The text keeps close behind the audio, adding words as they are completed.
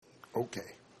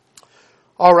Okay.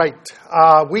 All right.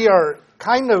 We are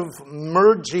kind of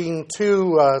merging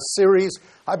two series.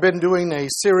 I've been doing a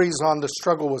series on the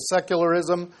struggle with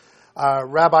secularism.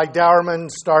 Rabbi Dowerman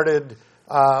started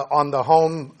on the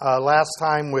home last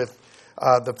time with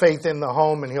the faith in the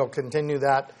home, and he'll continue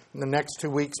that in the next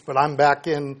 2 weeks. But I'm back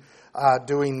in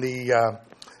doing the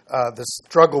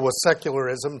struggle with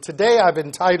secularism. Today I've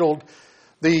entitled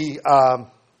the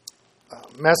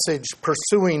message,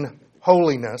 Pursuing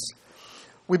Holiness.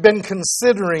 We've been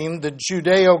considering the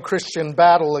Judeo-Christian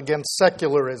battle against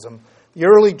secularism. The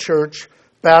early church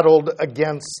battled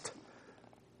against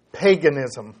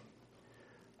paganism.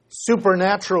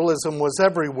 Supernaturalism was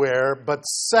everywhere, but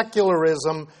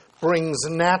secularism brings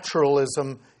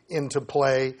naturalism into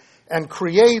play and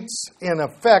creates, in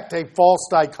effect, a false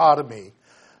dichotomy.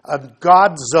 A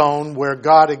God zone where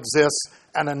God exists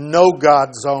and a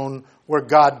no-God zone where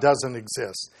God doesn't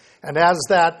exist. And as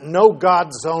that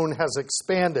no-God zone has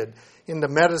expanded into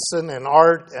medicine and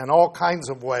art and all kinds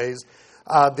of ways,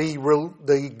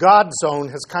 the God zone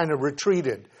has kind of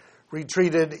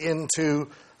retreated into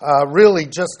really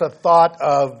just a thought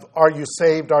of, are you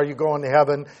saved, are you going to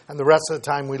heaven, and the rest of the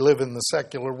time we live in the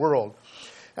secular world.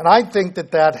 And I think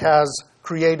that has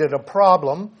created a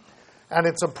problem, and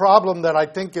it's a problem that I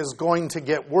think is going to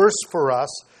get worse for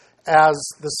us as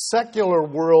the secular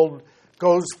world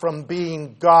goes from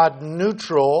being God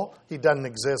neutral, he doesn't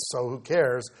exist, so who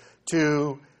cares,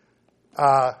 to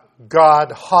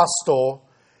God hostile,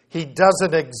 he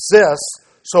doesn't exist,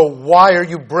 so why are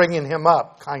you bringing him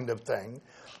up, kind of thing.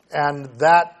 And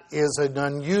that is an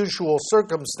unusual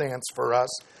circumstance for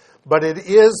us, but it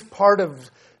is part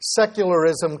of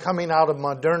secularism coming out of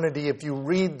modernity. If you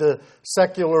read the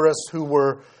secularists who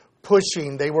were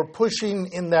pushing, they were pushing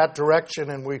in that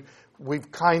direction, and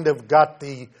we've kind of got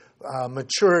the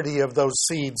maturity of those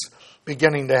seeds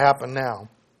beginning to happen now.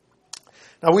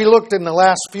 Now, we looked in the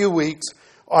last few weeks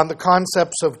on the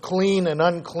concepts of clean and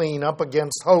unclean up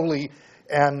against holy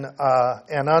and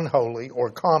unholy or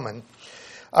common.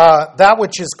 That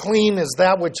which is clean is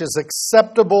that which is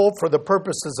acceptable for the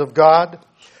purposes of God,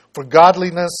 for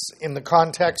godliness in the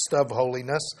context of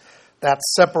holiness, that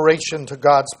separation to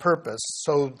God's purpose.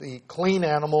 So the clean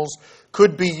animals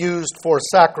could be used for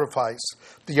sacrifice.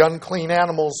 The unclean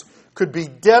animals could be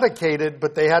dedicated,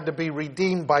 but they had to be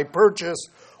redeemed by purchase,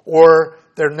 or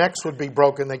their necks would be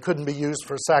broken. They couldn't be used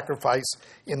for sacrifice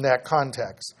in that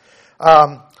context.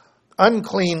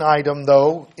 Unclean item,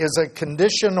 though, is a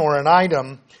condition or an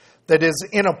item that is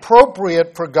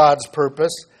inappropriate for God's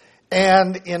purpose,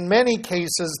 and in many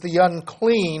cases, the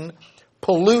unclean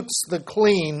pollutes the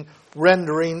clean,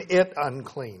 rendering it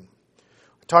unclean.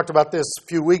 We talked about this a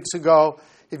few weeks ago.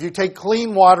 If you take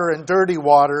clean water and dirty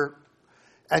water,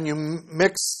 and you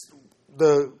mix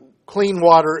the clean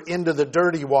water into the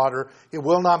dirty water, it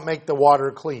will not make the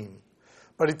water clean.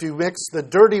 But if you mix the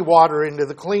dirty water into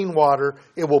the clean water,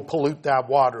 it will pollute that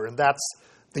water. And that's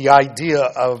the idea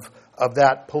of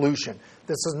that pollution.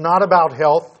 This is not about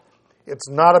health. It's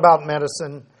not about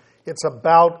medicine. It's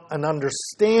about an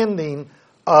understanding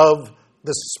of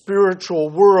the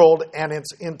spiritual world and its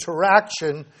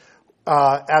interaction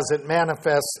as it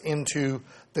manifests into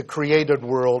the created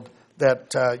world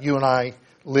that you and I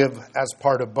live as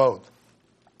part of both.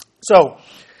 So,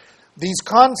 these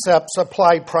concepts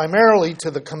apply primarily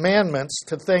to the commandments,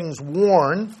 to things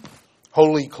worn,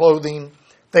 holy clothing,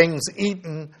 things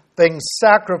eaten, things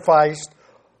sacrificed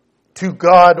to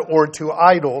God or to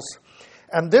idols.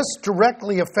 And this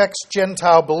directly affects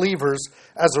Gentile believers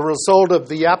as a result of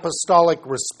the apostolic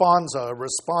responsa. A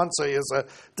responsa is a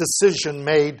decision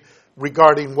made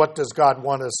regarding what does God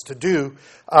want us to do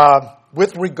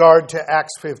with regard to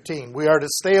Acts 15. We are to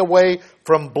stay away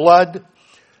from blood.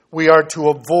 We are to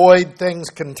avoid things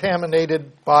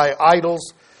contaminated by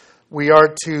idols. We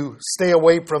are to stay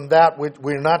away from that.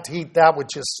 We're not to eat that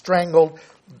which is strangled,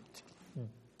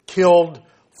 killed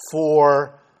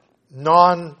for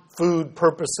non-food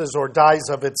purposes or dies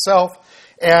of itself.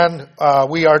 And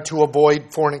we are to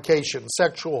avoid fornication,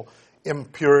 sexual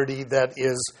impurity that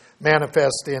is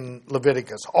manifest in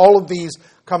Leviticus. All of these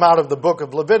come out of the book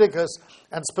of Leviticus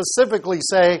and specifically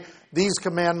say these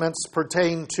commandments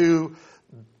pertain to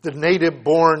the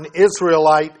native-born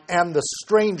Israelite and the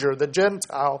stranger, the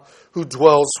Gentile, who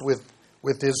dwells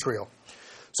with Israel.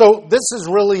 So this is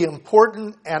really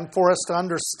important, and for us to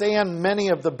understand many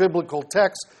of the biblical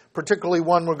texts, particularly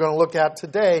one we're going to look at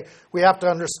today, we have to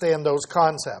understand those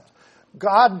concepts.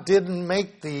 God didn't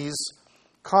make these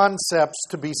concepts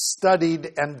to be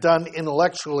studied and done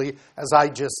intellectually as I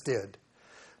just did.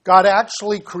 God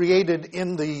actually created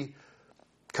in the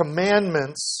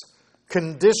commandments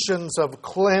conditions of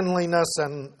cleanliness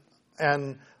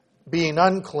and being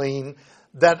unclean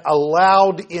that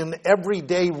allowed in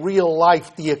everyday real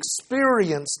life the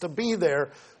experience to be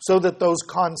there so that those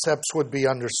concepts would be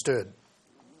understood.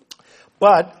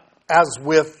 But as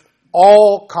with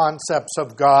all concepts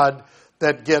of God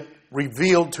that get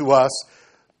revealed to us,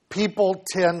 people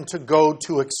tend to go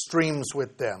to extremes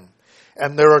with them.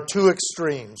 And there are two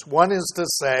extremes. One is to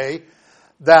say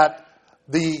that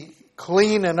the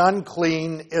clean and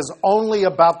unclean is only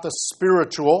about the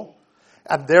spiritual,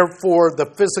 and therefore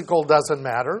the physical doesn't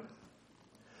matter.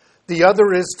 The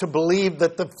other is to believe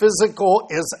that the physical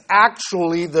is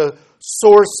actually the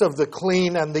source of the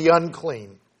clean and the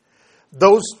unclean.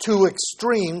 Those two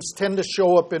extremes tend to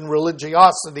show up in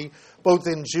religiosity, both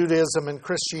in Judaism and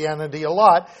Christianity a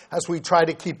lot, as we try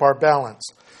to keep our balance.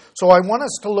 So I want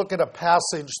us to look at a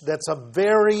passage that's a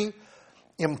very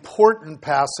important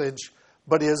passage,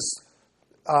 but is,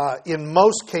 in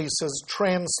most cases,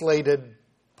 translated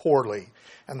poorly.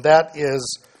 And that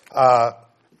is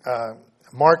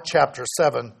Mark chapter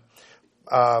 7.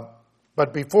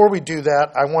 But before we do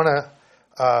that, I want to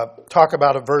talk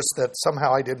about a verse that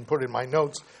somehow I didn't put in my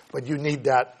notes, but you need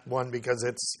that one because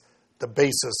it's the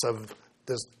basis of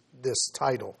this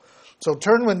title. So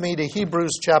turn with me to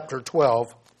Hebrews chapter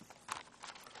 12.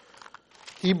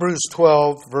 Hebrews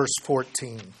 12, verse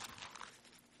 14.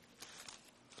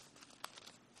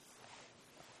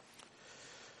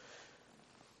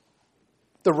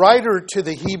 The writer to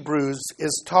the Hebrews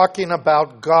is talking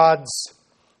about God's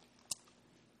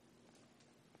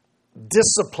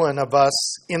discipline of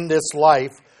us in this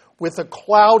life with a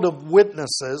cloud of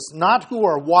witnesses, not who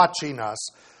are watching us,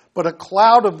 but a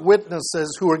cloud of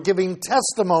witnesses who are giving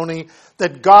testimony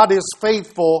that God is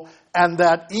faithful and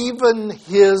that even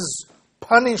His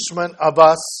punishment of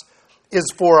us is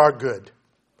for our good.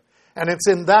 And it's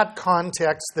in that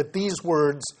context that these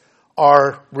words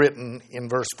are written in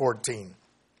verse 14.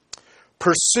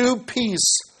 Pursue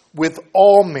peace with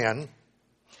all men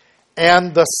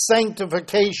and the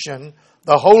sanctification,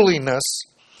 the holiness,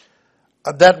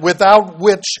 that without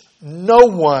which no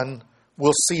one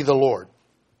will see the Lord.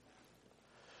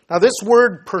 Now this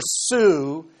word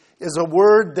pursue is a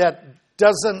word that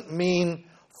doesn't mean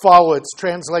follow. It's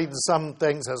translated some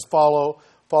things as follow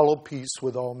peace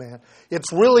with all men.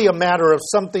 It's really a matter of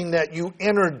something that you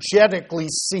energetically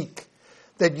seek,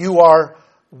 that you are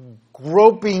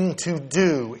groping to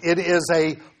do. It is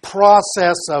a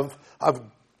process of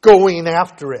going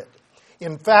after it.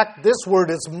 In fact, this word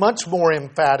is much more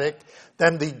emphatic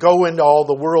than the go into all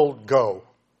the world go,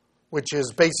 which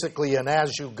is basically an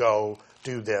as you go,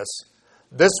 do this.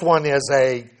 This one is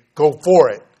a go for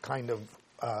it kind of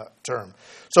term.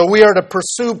 So we are to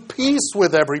pursue peace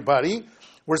with everybody.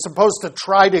 We're supposed to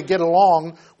try to get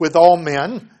along with all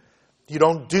men. You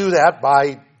don't do that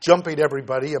by jumping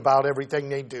everybody about everything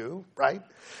they do, right?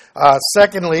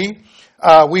 Secondly,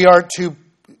 we are to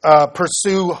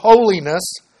pursue holiness,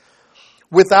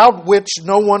 without which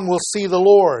no one will see the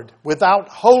Lord. Without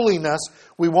holiness,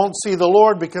 we won't see the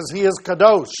Lord because He is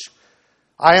kadosh.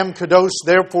 I am kadosh,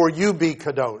 therefore you be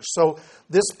kadosh. So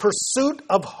this pursuit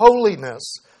of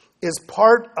holiness is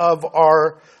part of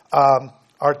our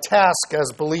task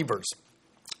as believers.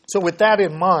 So with that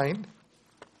in mind,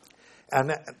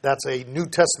 and that's a New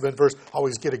Testament verse. I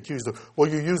always get accused of, well,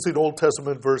 you're using Old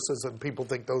Testament verses and people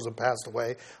think those have passed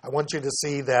away. I want you to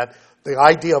see that the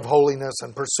idea of holiness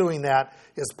and pursuing that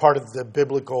is part of the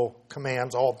biblical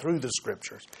commands all through the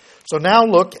Scriptures. So now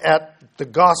look at the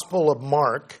Gospel of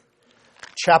Mark,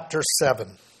 chapter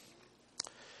 7.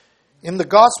 In the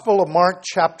Gospel of Mark,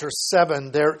 chapter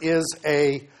 7, there is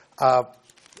a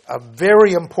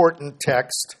very important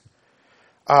text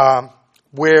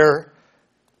where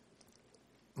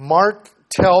Mark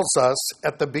tells us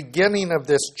at the beginning of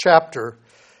this chapter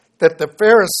that the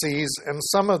Pharisees and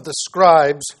some of the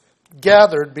scribes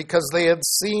gathered because they had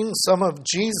seen some of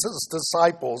Jesus'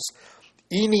 disciples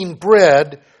eating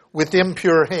bread with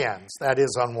impure hands, that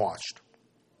is, unwashed.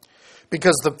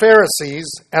 Because the Pharisees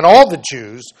and all the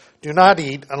Jews do not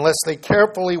eat unless they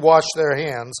carefully wash their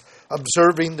hands,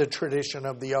 observing the tradition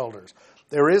of the elders.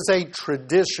 There is a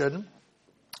tradition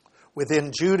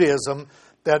within Judaism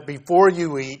that before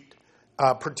you eat,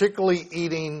 particularly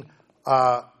eating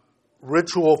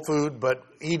ritual food, but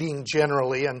eating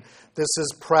generally, and this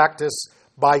is practiced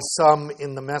by some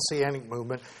in the Messianic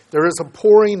movement, there is a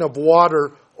pouring of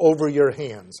water over your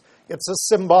hands. It's a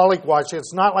symbolic wash.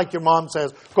 It's not like your mom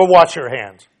says, go wash your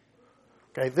hands.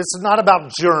 Okay, this is not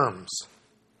about germs.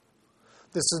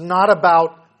 This is not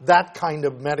about that kind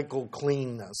of medical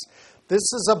cleanness.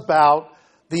 This is about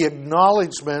the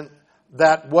acknowledgement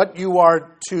that what you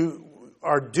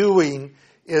are doing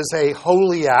is a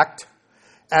holy act,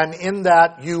 and in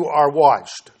that you are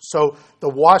washed. So the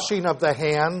washing of the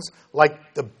hands,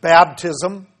 like the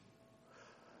baptism,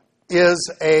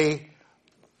 is a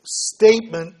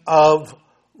statement of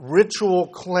ritual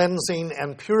cleansing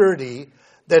and purity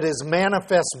that is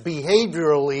manifest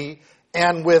behaviorally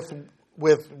and with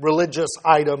religious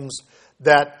items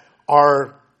that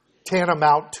are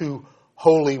tantamount to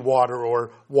holy water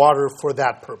or water for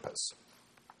that purpose.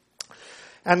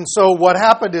 And so what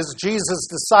happened is Jesus'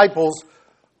 disciples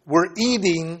were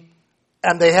eating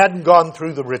and they hadn't gone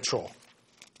through the ritual.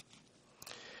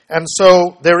 And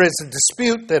so there is a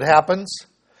dispute that happens.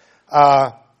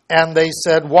 And they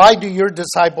said, "Why do your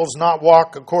disciples not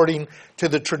walk according to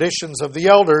the traditions of the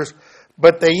elders,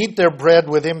 but they eat their bread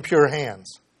with impure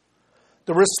hands?"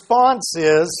 The response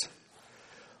is,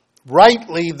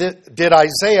 rightly did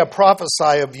Isaiah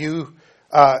prophesy of you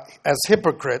as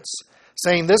hypocrites,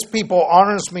 saying, "This people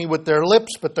honors me with their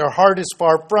lips, but their heart is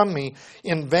far from me.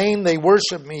 In vain they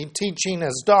worship me, teaching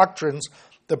as doctrines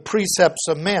the precepts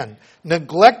of men.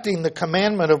 Neglecting the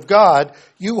commandment of God,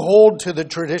 you hold to the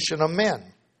tradition of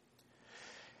men."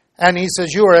 And he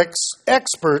says, "You are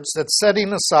experts at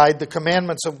setting aside the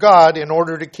commandments of God in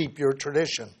order to keep your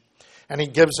tradition." And he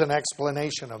gives an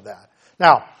explanation of that.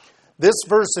 Now, this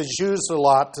verse is used a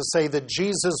lot to say that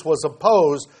Jesus was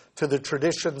opposed to the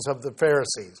traditions of the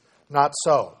Pharisees. Not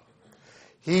so.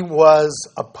 He was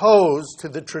opposed to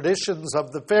the traditions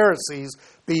of the Pharisees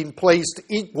being placed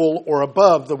equal or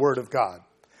above the Word of God.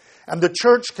 And the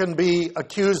church can be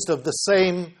accused of the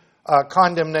same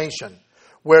condemnation,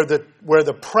 where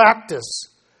the practice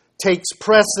takes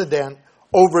precedent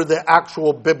over the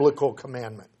actual biblical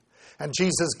commandment. And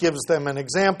Jesus gives them an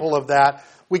example of that.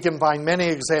 We can find many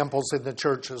examples in the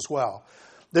church as well.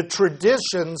 The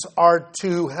traditions are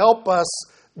to help us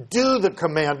do the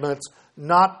commandments,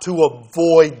 not to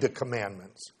avoid the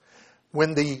commandments.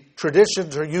 When the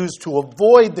traditions are used to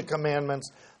avoid the commandments,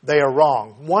 they are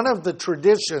wrong. One of the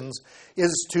traditions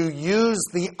is to use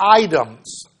the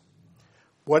items,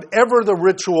 whatever the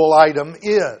ritual item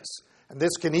is, and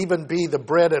this can even be the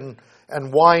bread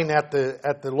and wine at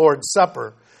the Lord's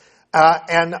Supper,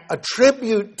 and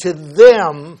attribute to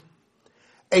them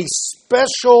a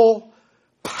special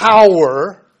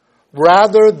power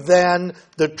rather than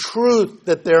the truth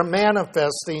that they're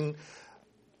manifesting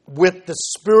with the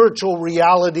spiritual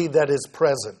reality that is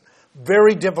present.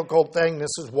 Very difficult thing.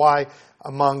 This is why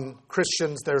among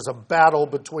Christians there's a battle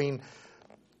between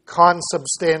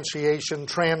consubstantiation,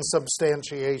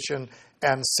 transubstantiation,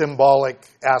 and symbolic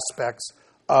aspects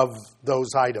of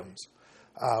those items,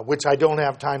 which I don't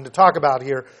have time to talk about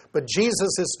here, but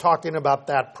Jesus is talking about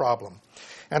that problem.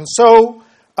 And so,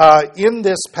 in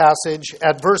this passage,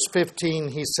 at verse 15,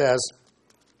 he says,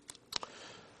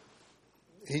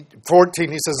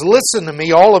 14, he says, "Listen to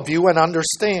me, all of you, and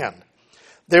understand.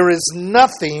 There is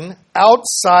nothing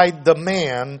outside the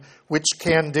man which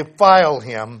can defile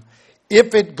him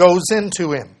if it goes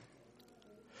into him.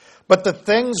 But the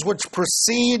things which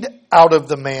proceed out of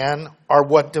the man are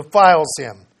what defiles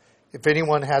him. If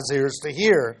anyone has ears to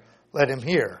hear, let him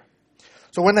hear."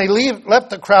 So when they left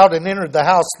the crowd and entered the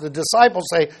house, the disciples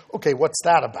say, "Okay, what's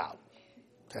that about?"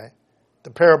 Okay,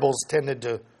 the parables tended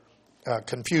to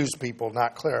confuse people,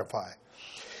 not clarify.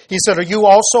 He said, "Are you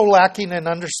also lacking in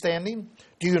understanding?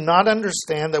 Do you not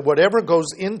understand that whatever goes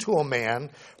into a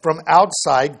man from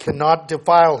outside cannot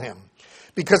defile him?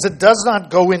 Because it does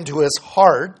not go into his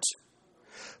heart,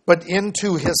 but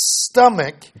into his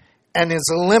stomach and is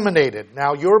eliminated."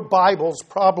 Now, your Bibles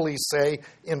probably say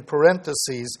in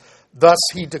parentheses, "Thus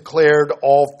he declared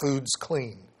all foods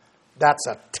clean." That's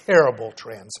a terrible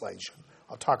translation.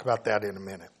 I'll talk about that in a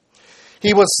minute.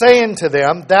 He was saying to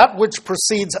them, "That which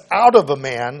proceeds out of a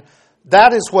man,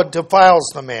 that is what defiles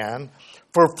the man.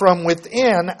 For from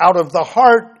within, out of the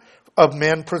heart of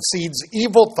men proceeds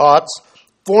evil thoughts,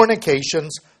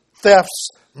 fornications, thefts,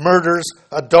 murders,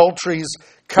 adulteries,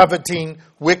 coveting,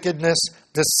 wickedness,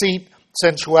 deceit,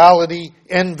 sensuality,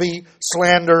 envy,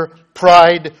 slander,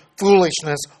 pride,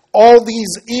 foolishness. All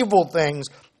these evil things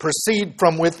proceed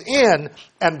from within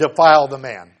and defile the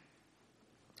man."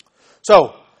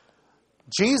 So,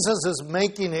 Jesus is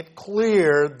making it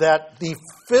clear that the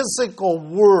physical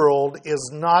world is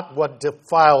not what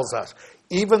defiles us.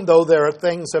 Even though there are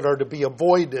things that are to be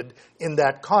avoided in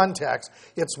that context,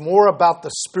 it's more about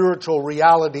the spiritual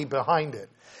reality behind it.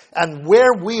 And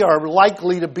where we are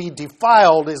likely to be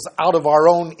defiled is out of our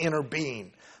own inner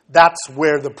being. That's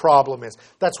where the problem is.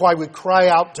 That's why we cry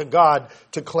out to God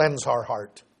to cleanse our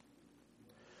heart.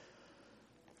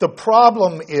 The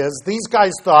problem is, these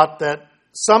guys thought that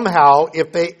somehow,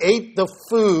 if they ate the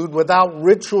food without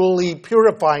ritually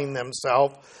purifying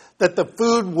themselves, that the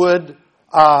food would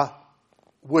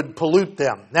would pollute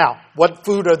them. Now, what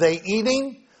food are they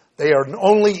eating? They are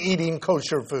only eating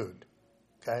kosher food.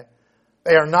 Okay?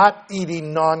 They are not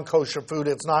eating non-kosher food.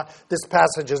 This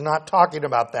passage is not talking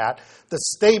about that. The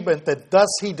statement that thus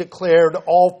he declared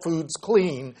all foods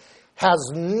clean has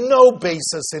no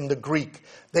basis in the Greek.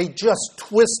 They just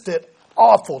twist it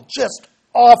awful, just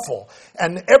awful.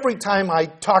 And every time I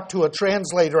talk to a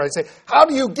translator, I say, "How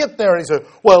do you get there?" He says,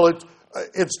 "Well,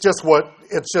 it's just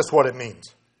what it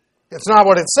means. It's not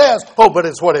what it says. Oh, but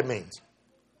it's what it means."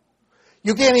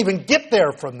 You can't even get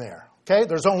there from there. Okay?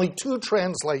 There's only two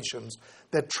translations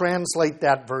that translate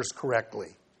that verse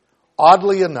correctly.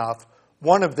 Oddly enough,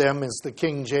 one of them is the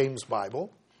King James Bible,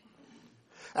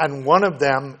 and one of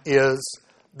them is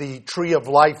the Tree of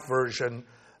Life version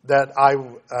that I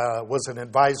was an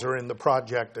advisor in the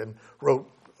project and wrote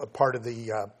a part of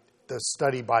the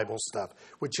study Bible stuff,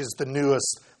 which is the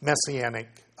newest Messianic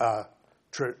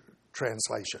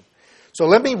translation. So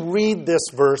let me read this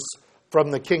verse from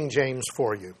the King James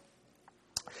for you.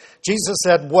 Jesus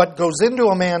said, "What goes into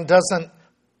a man doesn't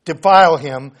defile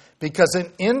him, because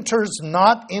it enters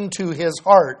not into his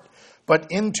heart,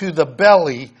 but into the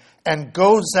belly, and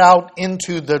goes out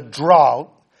into the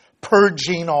draught,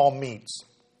 purging all meats."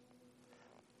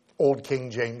 Old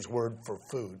King James word for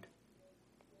food.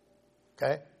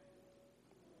 Okay?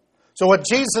 So what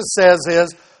Jesus says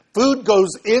is, food goes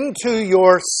into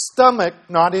your stomach,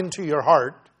 not into your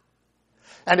heart,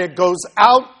 and it goes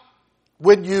out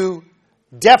when you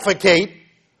defecate,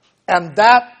 and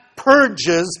that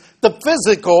purges the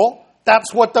physical.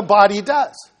 That's what the body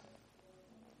does.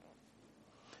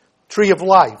 Tree of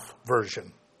Life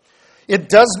version. It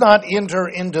does not enter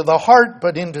into the heart,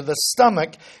 but into the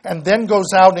stomach, and then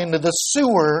goes out into the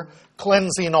sewer,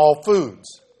 cleansing all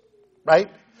foods. Right?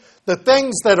 The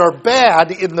things that are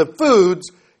bad in the foods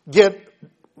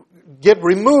get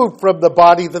removed from the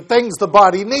body. The things the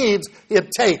body needs,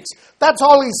 it takes. That's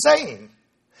all he's saying.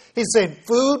 He's saying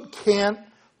food can't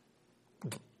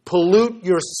pollute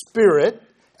your spirit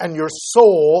and your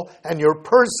soul and your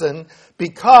person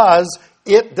because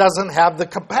it doesn't have the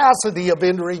capacity of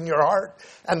entering your heart.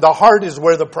 And the heart is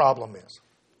where the problem is.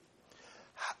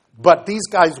 But these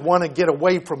guys want to get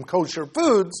away from kosher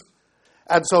foods,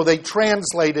 and so they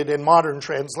translate it in modern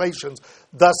translations,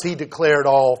 "Thus he declared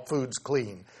all foods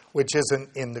clean," which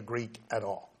isn't in the Greek at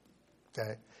all.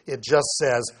 Okay? It just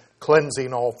says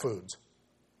cleansing all foods.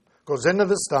 Goes into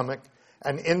the stomach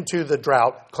and into the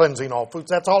draught, cleansing all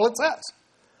foods. That's all it says.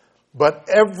 But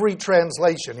every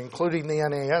translation, including the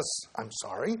NAS,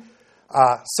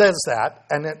 says that,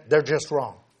 and they're just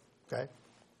wrong. Okay?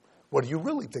 What do you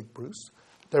really think, Bruce?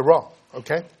 They're wrong.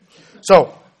 Okay?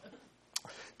 So,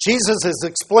 Jesus is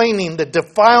explaining that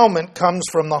defilement comes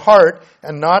from the heart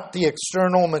and not the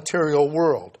external material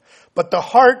world. But the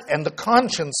heart and the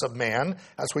conscience of man,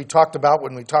 as we talked about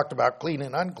when we talked about clean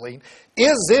and unclean,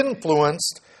 is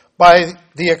influenced by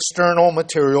the external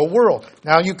material world.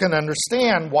 Now you can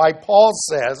understand why Paul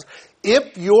says,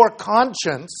 if your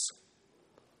conscience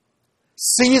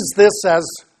sees this as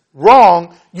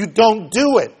wrong, you don't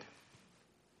do it.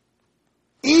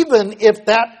 Even if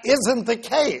that isn't the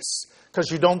case, because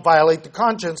you don't violate the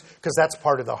conscience, because that's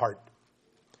part of the heart.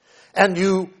 And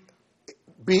you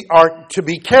are to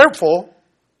be careful,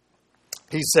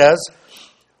 he says,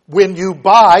 when you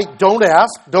buy, don't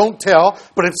ask, don't tell.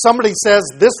 But if somebody says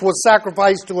this was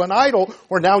sacrificed to an idol,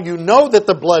 or now you know that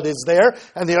the blood is there,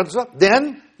 and the other stuff,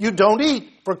 then you don't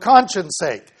eat for conscience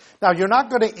sake. Now, you're not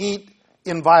going to eat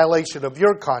in violation of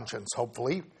your conscience,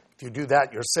 hopefully. If you do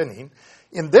that, you're sinning.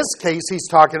 In this case, he's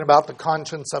talking about the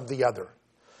conscience of the other.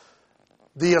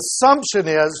 The assumption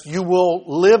is you will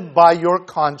live by your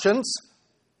conscience,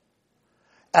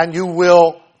 and you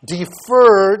will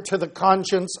defer to the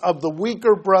conscience of the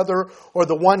weaker brother or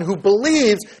the one who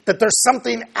believes that there's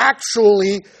something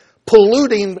actually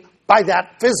polluting by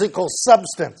that physical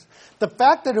substance. The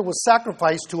fact that it was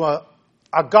sacrificed to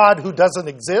a God who doesn't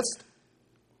exist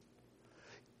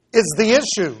is the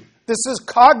issue. This is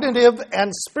cognitive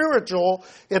and spiritual.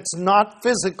 It's not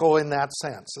physical in that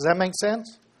sense. Does that make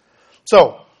sense?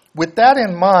 So, with that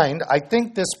in mind, I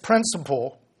think this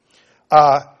principle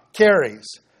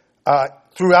carries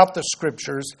throughout the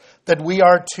Scriptures that we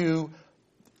are to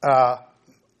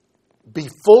be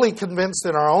fully convinced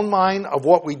in our own mind of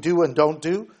what we do and don't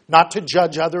do, not to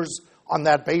judge others on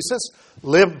that basis.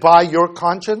 Live by your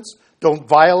conscience. Don't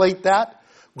violate that.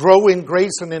 Grow in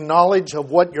grace and in knowledge of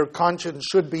what your conscience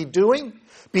should be doing.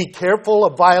 Be careful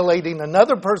of violating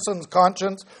another person's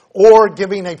conscience or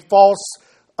giving a false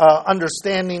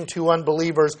understanding to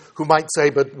unbelievers who might say,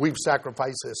 but we've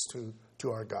sacrificed this to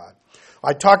to our God.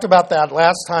 I talked about that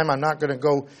last time. I'm not going to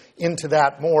go into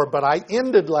that more, but I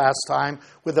ended last time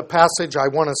with a passage I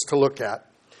want us to look at.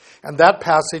 And that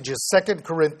passage is 2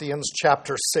 Corinthians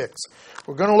chapter 6.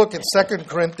 We're going to look at 2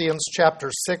 Corinthians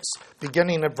chapter 6,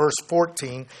 beginning at verse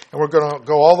 14, and we're going to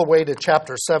go all the way to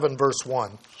chapter 7, verse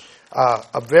 1.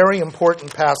 A very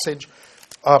important passage,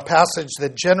 a passage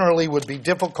that generally would be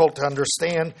difficult to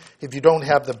understand if you don't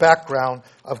have the background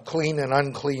of clean and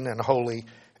unclean and holy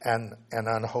and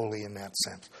unholy in that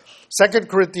sense. 2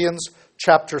 Corinthians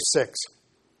chapter 6.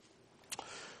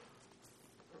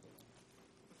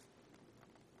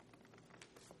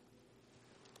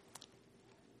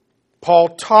 Paul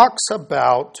talks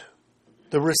about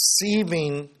the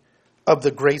receiving of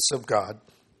the grace of God.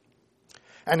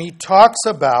 And he talks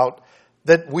about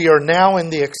that we are now in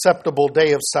the acceptable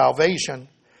day of salvation.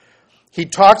 He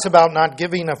talks about not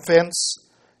giving offense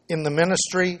in the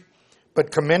ministry,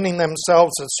 but commending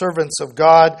themselves as servants of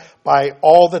God by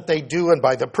all that they do and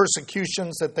by the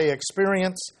persecutions that they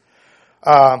experience.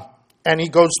 And he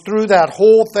goes through that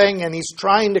whole thing, and he's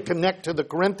trying to connect to the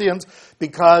Corinthians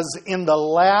because in the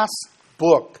last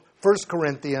book, 1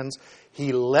 Corinthians,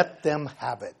 he let them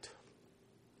have it.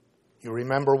 You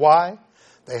remember why?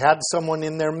 They had someone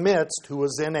in their midst who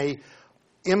was in an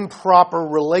improper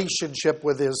relationship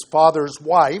with his father's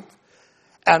wife.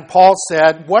 And Paul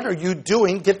said, "What are you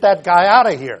doing? Get that guy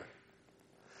out of here.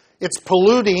 It's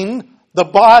polluting the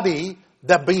body.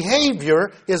 The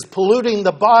behavior is polluting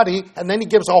the body." And then he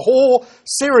gives a whole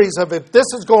series of, if this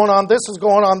is going on, this is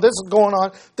going on, this is going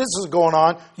on, this is going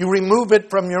on, you remove it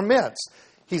from your midst.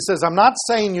 He says, I'm not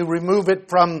saying you remove it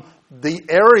from the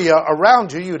area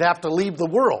around you. You'd have to leave the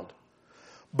world.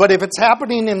 But if it's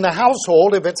happening in the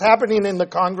household, if it's happening in the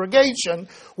congregation,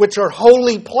 which are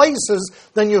holy places,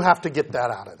 then you have to get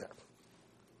that out of there.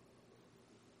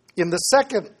 In the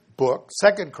second book,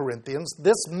 2 Corinthians,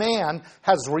 this man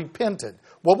has repented.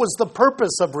 What was the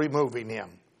purpose of removing him?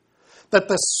 That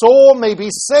the soul may be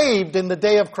saved in the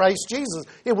day of Christ Jesus.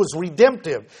 It was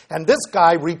redemptive. And this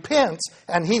guy repents,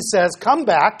 and he says, come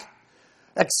back,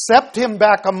 accept him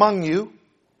back among you,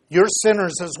 you're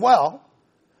sinners as well.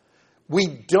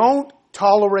 We don't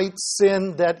tolerate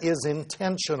sin that is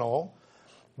intentional,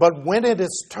 but when it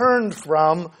is turned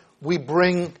from, we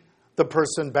bring the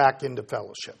person back into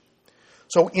fellowship.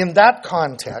 So in that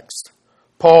context,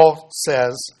 Paul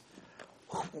says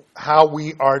how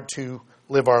we are to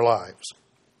live our lives.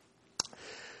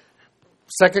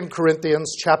 2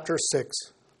 Corinthians chapter 6,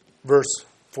 verse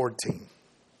 14.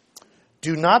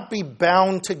 Do not be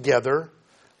bound together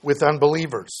with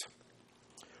unbelievers.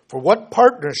 For what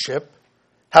partnership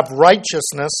have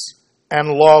righteousness and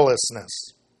lawlessness?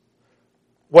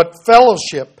 What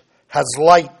fellowship has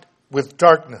light with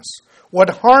darkness? What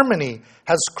harmony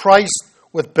has Christ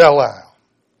with Belial?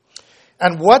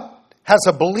 And what has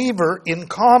a believer in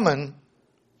common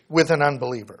with an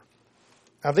unbeliever?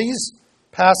 Now these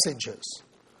passages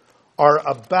are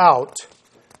about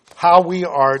how we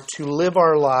are to live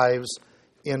our lives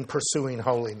in pursuing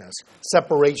holiness,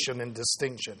 separation and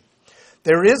distinction.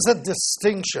 There is a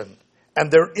distinction and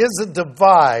there is a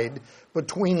divide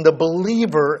between the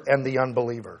believer and the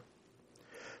unbeliever.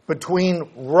 Between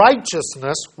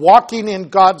righteousness, walking in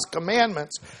God's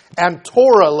commandments, and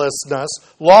Torahlessness,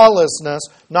 lawlessness,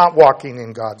 not walking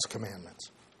in God's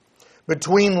commandments.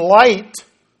 Between light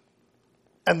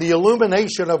and the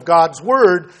illumination of God's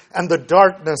word and the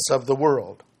darkness of the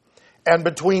world. And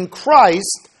between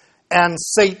Christ and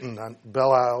Satan.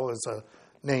 Belial is a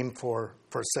name for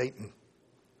Satan.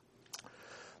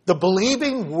 The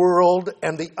believing world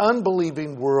and the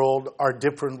unbelieving world are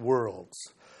different worlds.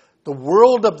 The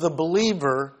world of the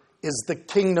believer is the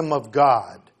kingdom of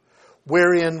God,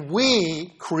 wherein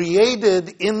we,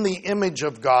 created in the image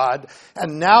of God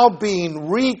and now being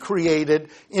recreated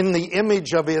in the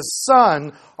image of His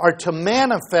Son, are to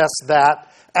manifest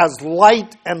that as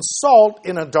light and salt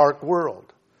in a dark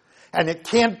world. And it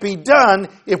can't be done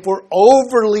if we're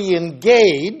overly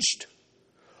engaged,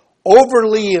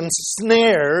 overly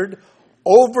ensnared,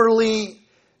 overly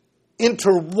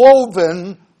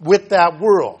interwoven with that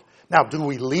world. Now, do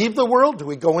we leave the world? Do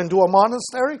we go into a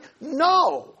monastery?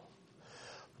 No.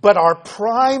 But our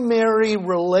primary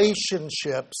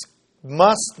relationships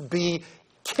must be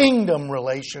kingdom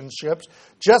relationships,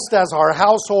 just as our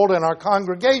household and our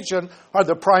congregation are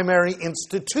the primary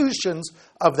institutions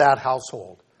of that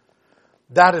household.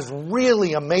 That is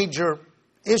really a major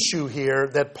issue here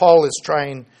that Paul is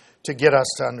trying to get us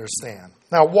to understand.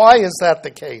 Now, why is that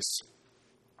the case?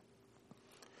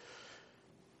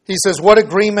 He says, what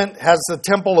agreement has the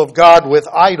temple of God with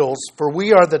idols? For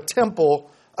we are the temple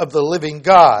of the living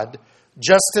God,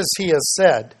 just as He has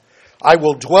said, I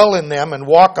will dwell in them and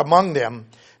walk among them,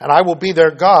 and I will be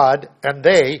their God, and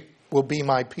they will be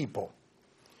my people.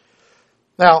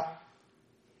 Now,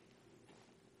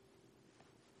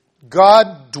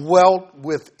 God dwelt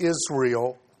with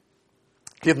Israel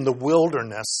in the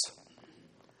wilderness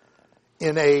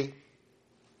in a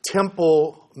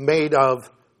temple made of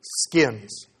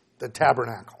skins, the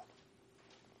tabernacle.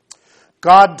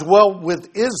 God dwelt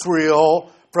with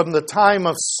Israel from the time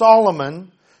of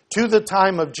Solomon to the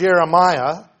time of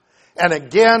Jeremiah, and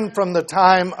again from the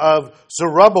time of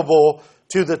Zerubbabel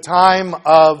to the time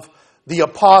of the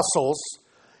apostles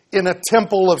in a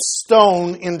temple of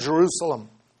stone in Jerusalem.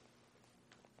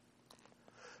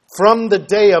 From the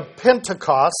day of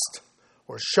Pentecost,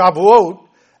 or Shavuot,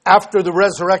 after the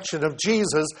resurrection of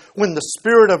Jesus, when the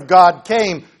Spirit of God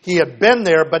came, he had been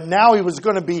there, but now he was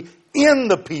going to be in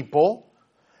the people,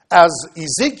 as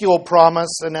Ezekiel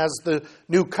promised and as the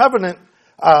New Covenant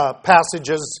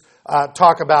passages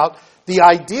talk about. The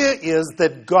idea is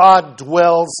that God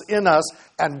dwells in us,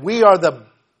 and we are the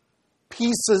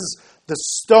pieces, the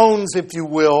stones, if you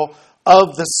will,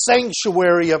 of the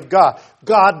sanctuary of God.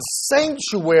 God's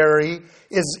sanctuary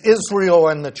is Israel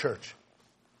and the church.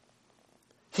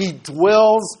 He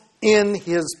dwells in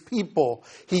his people.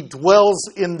 He dwells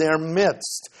in their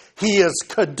midst. He is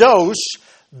kadosh.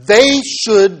 They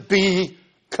should be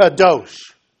kadosh.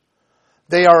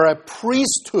 They are a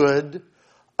priesthood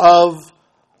of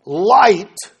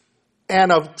light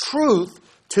and of truth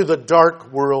to the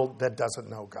dark world that doesn't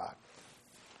know God.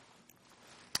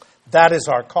 That is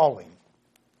our calling.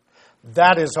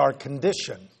 That is our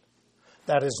condition.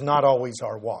 That is not always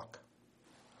our walk.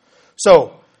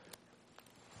 So,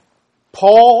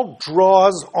 Paul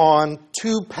draws on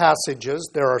two passages.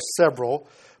 There are several,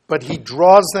 but he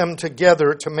draws them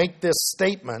together to make this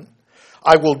statement.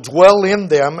 I will dwell in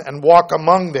them and walk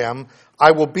among them.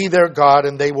 I will be their God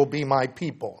and they will be my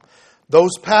people.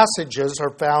 Those passages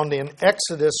are found in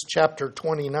Exodus chapter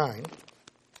 29.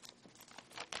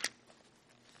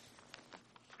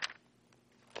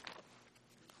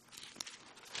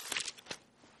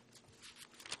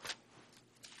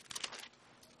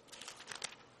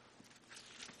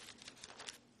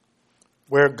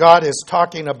 Where God is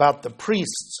talking about the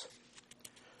priests,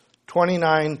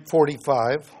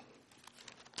 29:45,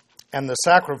 and the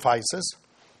sacrifices.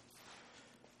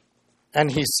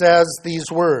 And he says these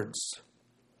words,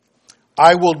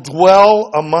 I will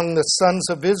dwell among the sons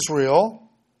of Israel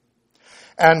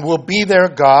and will be their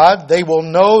God. They will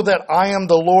know that I am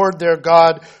the Lord their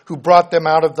God who brought them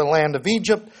out of the land of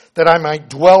Egypt, that I might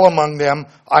dwell among them.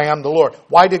 I am the Lord.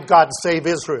 Why did God save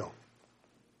Israel?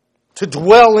 To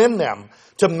dwell in them,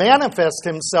 to manifest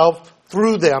himself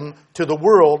through them to the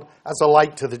world as a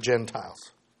light to the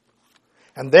Gentiles.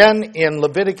 And then in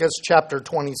Leviticus chapter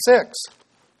 26,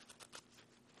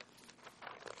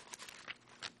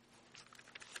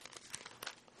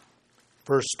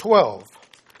 verse 12,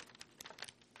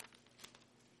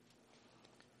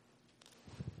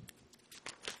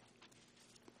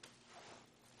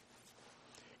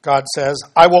 God says,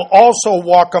 I will also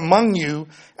walk among you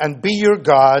and be your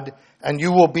God, and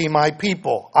you will be my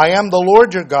people. I am the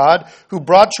Lord your God, who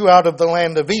brought you out of the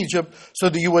land of Egypt, so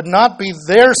that you would not be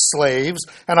their slaves,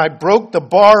 and I broke the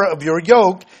bar of your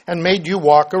yoke and made you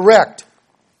walk erect.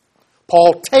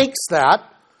 Paul takes that,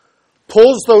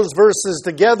 pulls those verses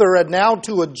together, and now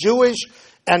to a Jewish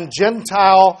and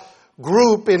Gentile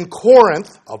group in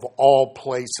Corinth, of all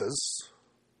places.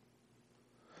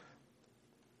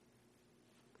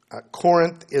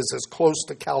 Corinth is as close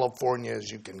to California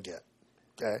as you can get.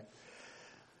 Okay?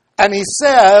 And he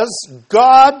says,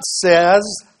 God says,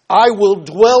 I will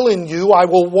dwell in you, I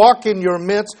will walk in your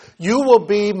midst, you will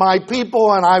be my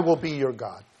people, and I will be your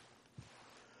God.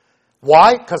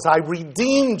 Why? Because I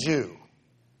redeemed you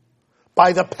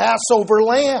by the Passover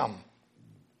lamb.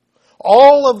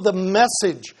 All of the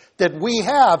message that we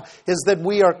have is that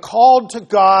we are called to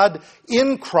God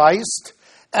in Christ,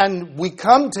 and we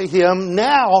come to him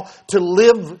now to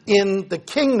live in the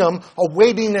kingdom,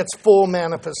 awaiting its full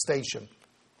manifestation.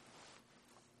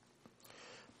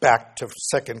 Back to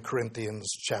 2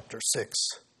 Corinthians chapter 6.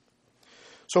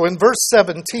 So in verse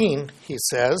 17, he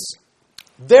says,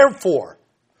 therefore,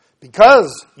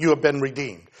 because you have been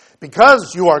redeemed,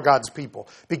 because you are God's people,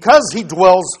 because he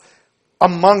dwells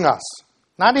among us,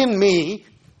 not in me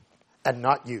and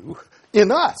not you, in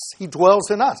us. He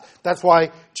dwells in us. That's why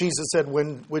Jesus said,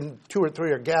 when two or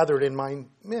three are gathered in my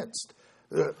midst,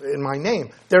 in my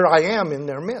name, there I am in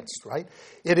their midst, right?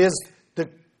 It is the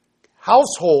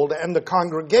household and the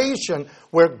congregation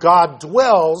where God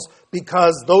dwells,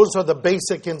 because those are the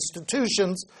basic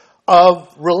institutions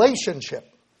of relationship.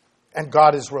 And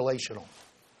God is relational.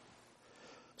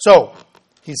 So,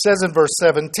 he says in verse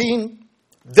 17,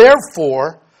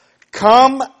 therefore,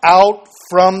 come out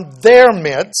from their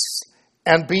midst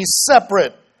and be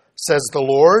separate, says the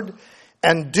Lord,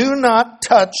 and do not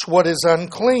touch what is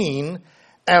unclean,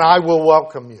 and I will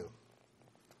welcome you.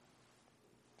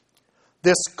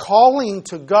 This calling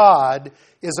to God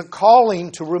is a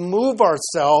calling to remove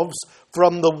ourselves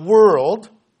from the world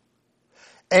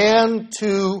and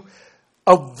to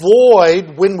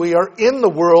avoid, when we are in the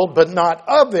world but not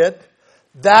of it,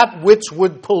 that which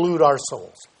would pollute our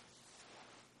souls.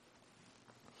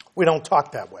 We don't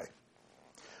talk that way.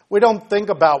 We don't think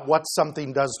about what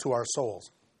something does to our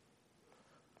souls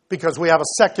because we have a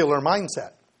secular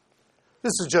mindset.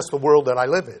 This is just the world that I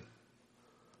live in.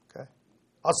 Okay?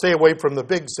 I'll stay away from the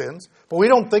big sins, but we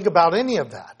don't think about any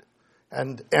of that.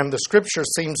 And the Scripture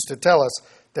seems to tell us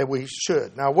that we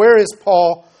should. Now, where is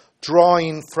Paul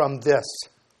drawing from this?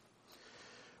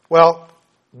 Well,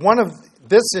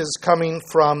 this is coming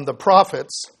from the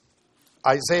prophets,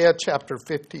 Isaiah chapter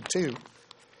 52.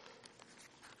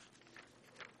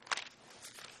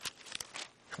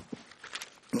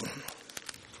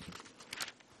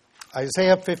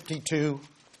 Isaiah 52,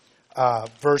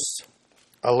 verse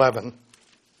 11.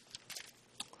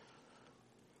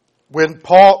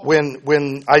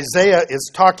 When Isaiah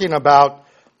is talking about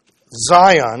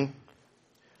Zion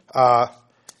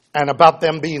and about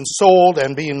them being sold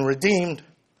and being redeemed,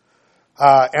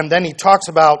 and then he talks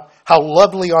about how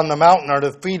lovely on the mountain are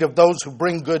the feet of those who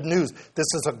bring good news. This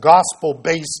is a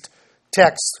gospel-based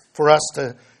text for us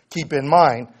to keep in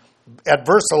mind. At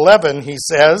verse 11, he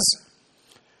says,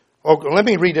 let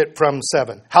me read it from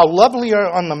 7. How lovely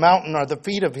on the mountain are the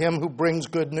feet of him who brings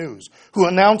good news, who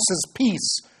announces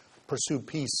peace, pursue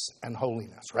peace and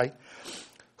holiness, right?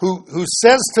 Who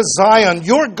says to Zion,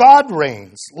 your God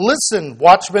reigns. Listen,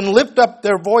 watchmen, lift up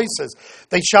their voices.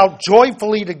 They shout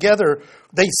joyfully together.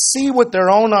 They see with their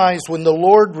own eyes when the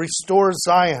Lord restores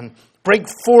Zion. Break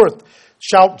forth,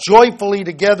 shout joyfully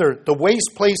together, the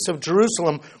waste place of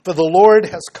Jerusalem, for the Lord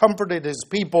has comforted his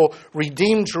people,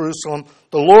 redeemed Jerusalem.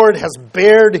 The Lord has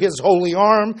bared his holy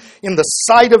arm in the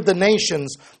sight of the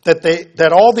nations,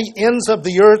 that all the ends of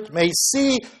the earth may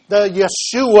see the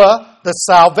Yeshua, the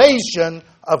salvation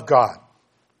of God.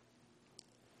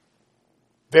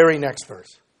 Very next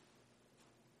verse.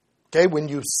 Okay, when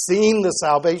you've seen the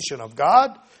salvation of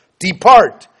God,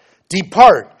 depart,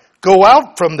 go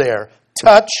out from there,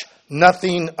 touch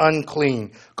nothing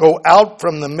unclean. Go out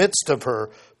from the midst of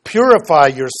her. Purify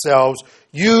yourselves,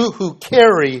 you who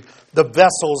carry the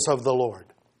vessels of the Lord.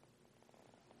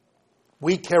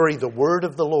 We carry the word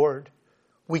of the Lord.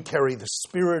 We carry the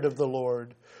Spirit of the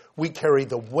Lord. We carry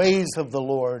the ways of the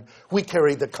Lord. We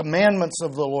carry the commandments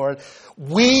of the Lord.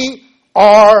 We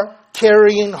are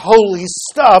carrying holy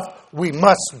stuff. We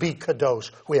must be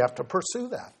kadosh. We have to pursue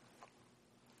that.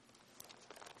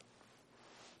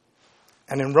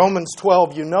 And in Romans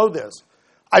 12, you know this.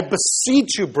 I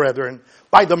beseech you, brethren,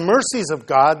 by the mercies of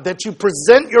God, that you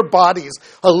present your bodies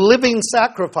a living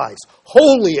sacrifice,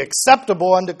 holy,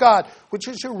 acceptable unto God, which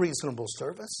is your reasonable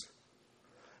service.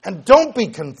 And don't be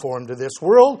conformed to this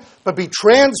world, but be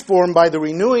transformed by the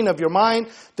renewing of your mind,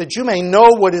 that you may know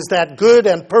what is that good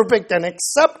and perfect and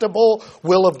acceptable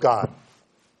will of God.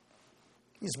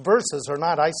 These verses are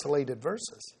not isolated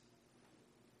verses.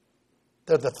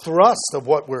 They're the thrust of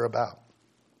what we're about.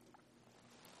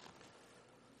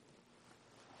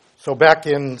 So back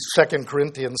in 2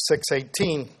 Corinthians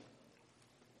 6:18,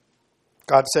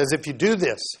 God says, if you do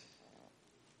this,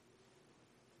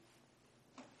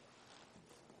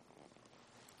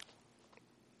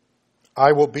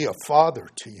 I will be a father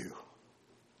to you.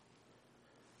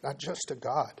 Not just a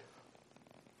God.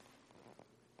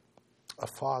 A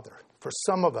father. For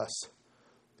some of us,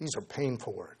 these are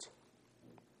painful words.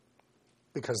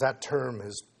 Because that term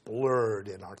is blurred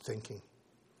in our thinking.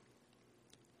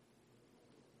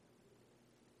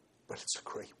 But it's a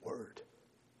great word.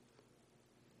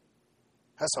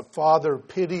 As a father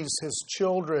pities his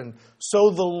children, so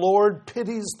the Lord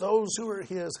pities those who are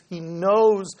his. He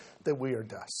knows that we are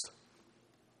dust.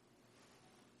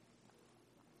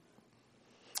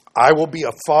 I will be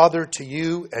a father to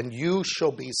you, and you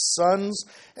shall be sons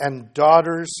and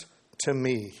daughters to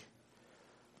me,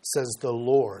 says the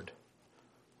Lord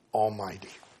Almighty.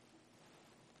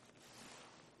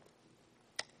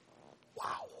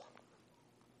 Wow.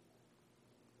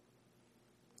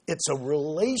 It's a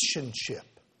relationship.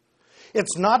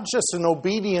 It's not just an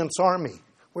obedience army.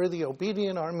 We're the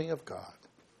obedient army of God.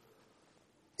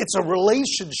 It's a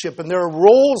relationship, and there are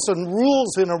roles and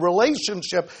rules in a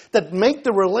relationship that make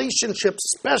the relationship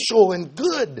special and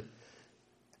good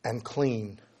and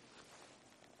clean.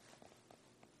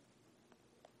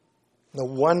 No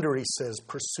wonder he says,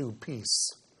 pursue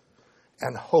peace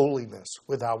and holiness,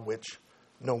 without which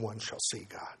no one shall see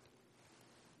God.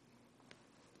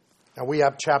 Now we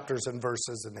have chapters and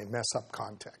verses and they mess up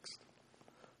context.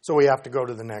 So we have to go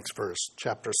to the next verse,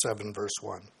 chapter 7, verse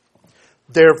 1.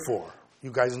 Therefore,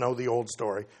 you guys know the old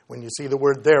story. When you see the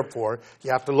word therefore,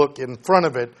 you have to look in front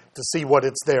of it to see what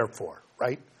it's there for,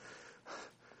 right?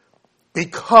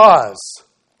 Because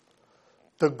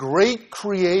the great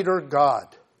Creator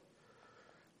God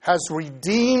has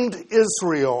redeemed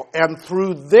Israel, and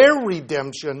through their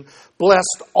redemption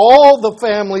blessed all the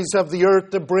families of the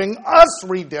earth to bring us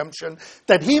redemption,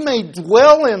 that he may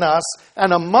dwell in us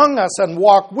and among us and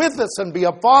walk with us and be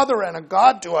a father and a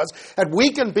God to us, and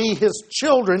we can be his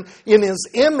children in his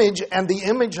image and the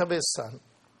image of his Son.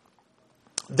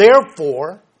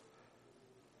 Therefore,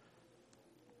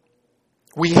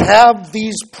 we have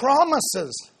these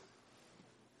promises.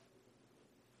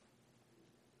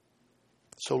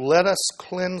 So let us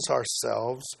cleanse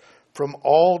ourselves from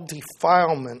all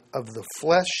defilement of the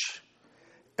flesh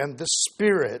and the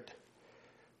spirit,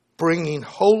 bringing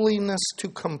holiness to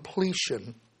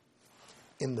completion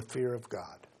in the fear of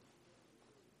God.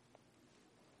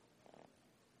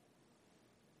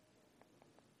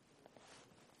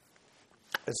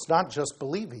 It's not just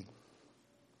believing.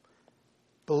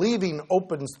 Believing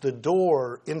opens the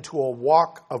door into a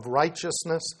walk of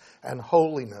righteousness and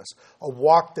holiness, a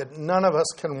walk that none of us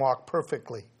can walk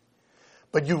perfectly.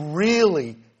 But you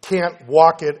really can't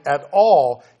walk it at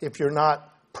all if you're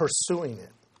not pursuing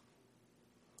it.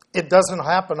 It doesn't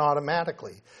happen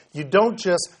automatically. You don't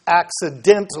just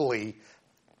accidentally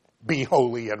be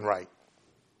holy and right.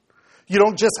 You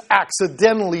don't just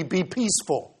accidentally be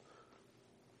peaceful.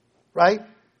 Right?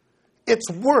 It's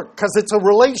work because it's a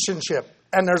relationship.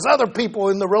 And there's other people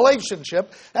in the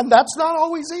relationship, and that's not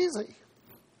always easy.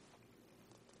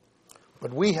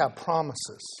 But we have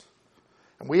promises.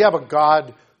 And we have a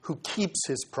God who keeps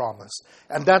his promise.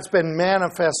 And that's been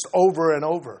manifest over and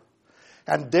over.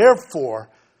 And therefore,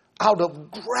 out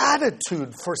of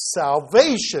gratitude for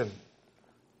salvation,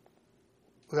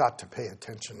 we ought to pay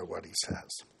attention to what he says.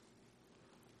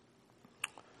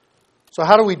 So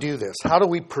how do we do this? How do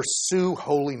we pursue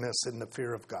holiness in the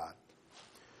fear of God?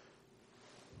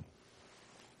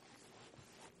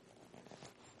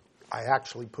 I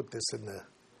actually put this in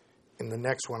the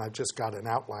next one. I've just got an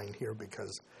outline here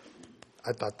because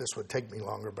I thought this would take me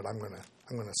longer, but I'm going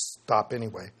to stop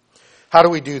anyway. How do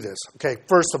we do this? Okay,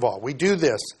 first of all, we do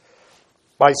this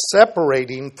by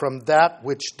separating from that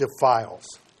which defiles.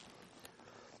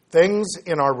 Things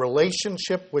in our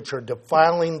relationship which are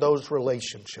defiling those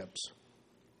relationships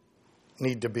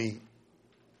need to be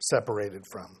separated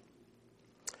from.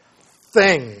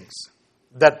 Things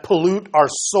that pollute our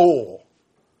soul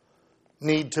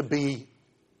need to be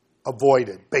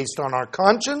avoided based on our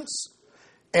conscience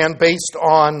and based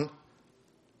on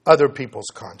other people's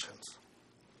conscience.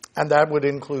 And that would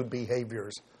include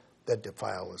behaviors that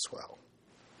defile as well.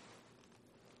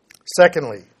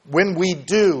 Secondly, when we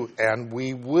do, and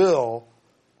we will,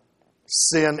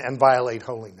 sin and violate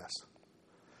holiness.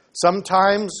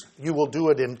 Sometimes you will do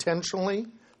it intentionally.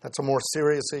 That's a more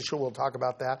serious issue. We'll talk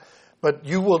about that. But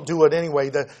you will do it anyway.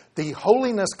 The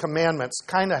holiness commandments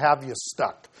kind of have you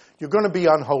stuck. You're going to be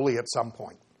unholy at some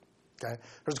point. Okay?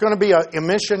 There's going to be an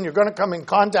emission. You're going to come in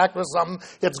contact with something.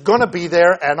 It's going to be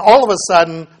there. And all of a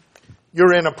sudden,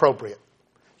 you're inappropriate.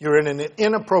 You're in an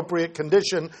inappropriate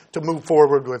condition to move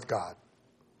forward with God.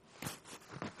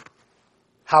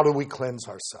 How do we cleanse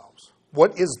ourselves?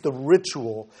 What is the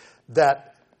ritual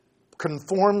that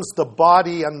conforms the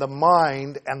body and the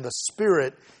mind and the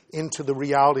spirit into the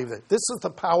reality of it? This is the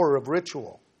power of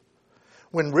ritual.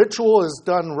 When ritual is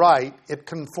done right, it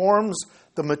conforms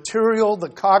the material, the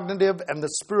cognitive, and the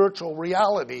spiritual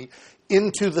reality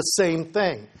into the same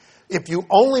thing. If you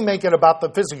only make it about the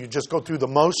physical, you just go through the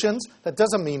motions, that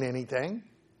doesn't mean anything.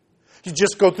 You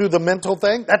just go through the mental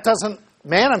thing, that doesn't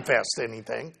manifest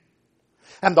anything.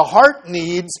 And the heart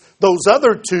needs those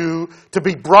other two to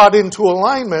be brought into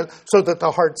alignment so that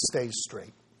the heart stays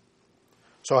straight.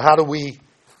 So how do we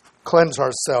cleanse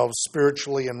ourselves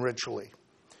spiritually and ritually?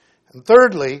 And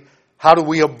thirdly, how do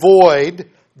we avoid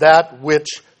that which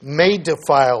may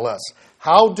defile us?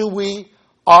 How do we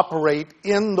operate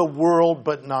in the world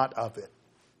but not of it?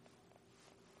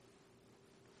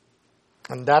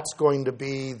 And that's going to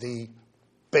be the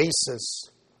basis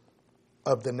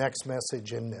of the next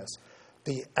message in this.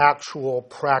 The actual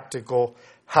practical,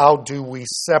 how do we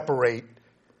separate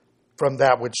from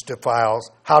that which defiles?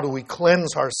 How do we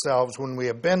cleanse ourselves when we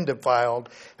have been defiled?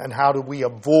 And how do we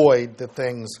avoid the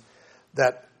things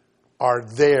that are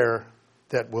there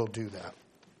that will do that?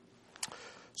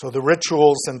 So the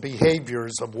rituals and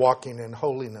behaviors of walking in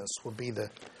holiness will be the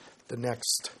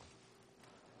next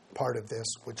part of this,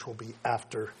 which will be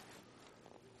after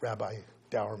Rabbi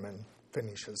Dauerman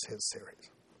finishes his series.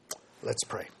 Let's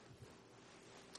pray.